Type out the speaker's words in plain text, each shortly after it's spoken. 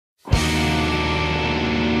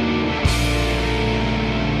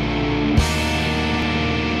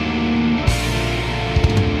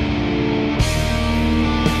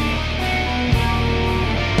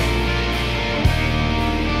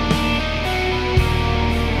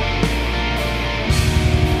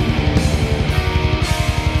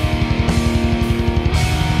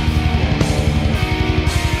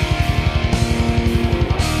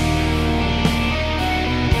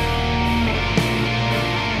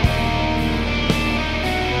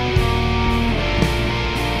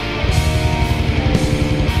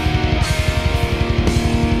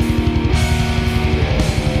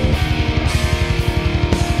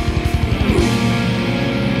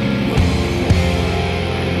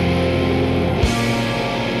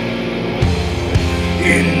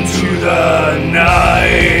the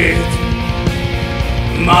night.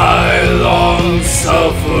 My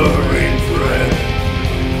long-suffering friend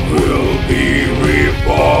will be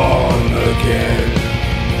reborn again,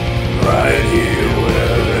 right here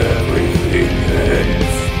where everything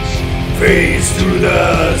ends. Face to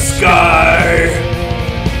the sky,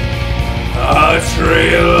 a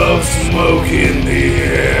trail of smoke in the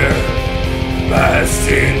air, past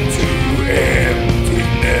into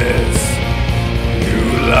emptiness. New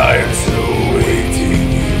lives awaiting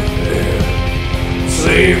you there,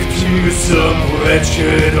 slave to some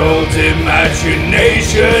wretched old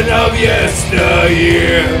imagination of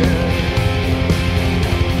yesteryear.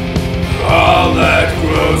 All that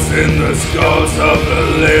grows in the skulls of the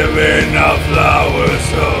living are flowers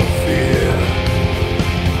of fear.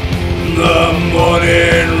 The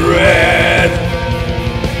morning red,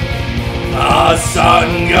 a sun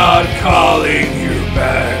god calling you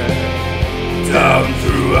back, down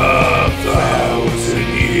through 1,000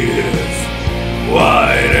 years.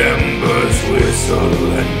 White embers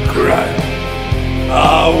whistle and crack,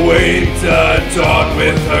 await the dawn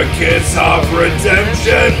with a kiss of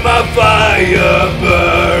redemption, my fire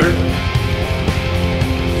burn.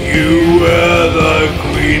 You were the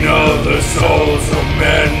queen of the souls of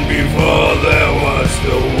men before there was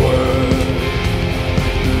the word.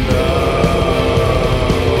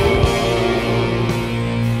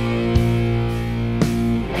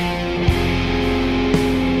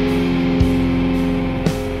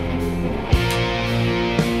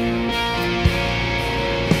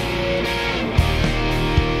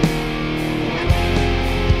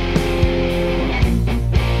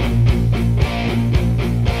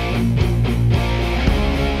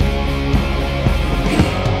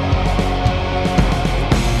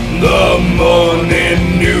 The morning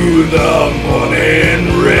new, the morning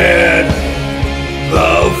red,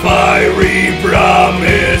 the fiery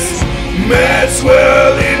promise met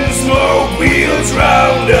swirling smoke wheels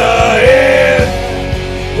round ahead.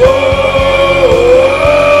 Oh,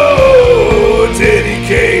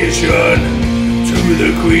 dedication to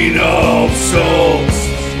the Queen of Souls,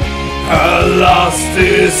 her lost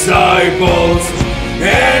disciples.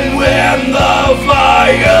 And when the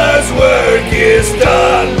fire's work is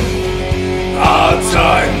done, our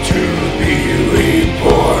time to be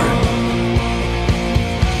reborn.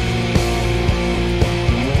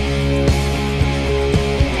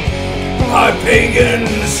 Our pagan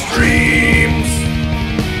streams,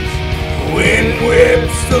 wind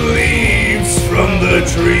whips the leaves from the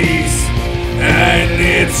trees, and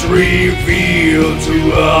it's revealed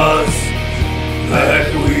to us that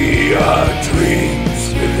we are dreams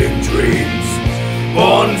within dreams,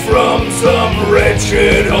 born from some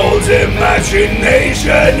wretched old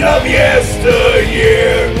imagination of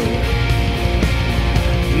yesteryear.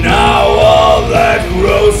 Now all that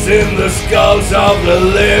grows in the skulls of the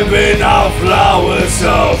living are flowers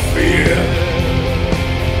of fear.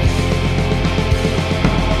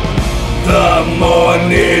 The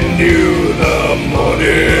morning new, the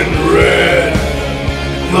morning red,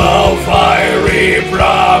 the fiery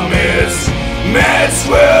promise met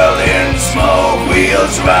swirling smoke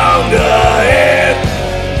wheels round ahead.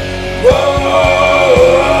 Whoa,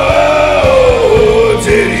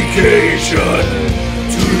 dedication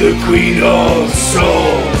to the Queen of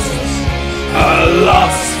Souls, her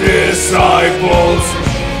lost disciples.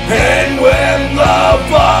 And when the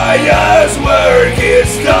fire's work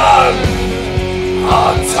is done,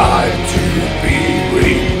 our time to be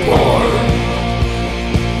reborn.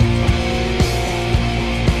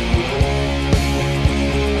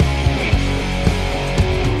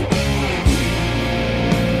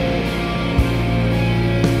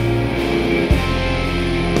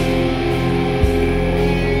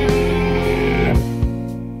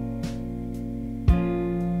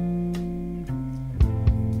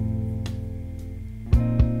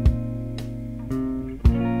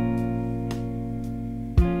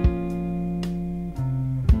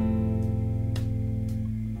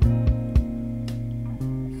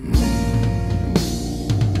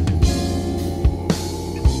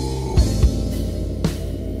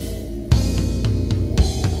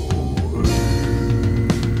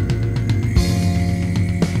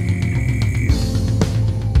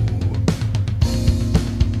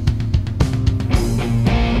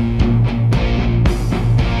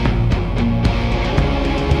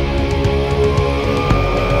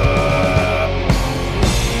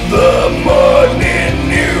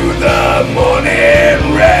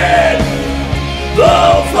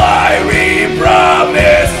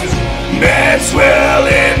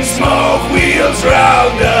 swirling smoke wheels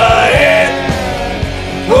round us.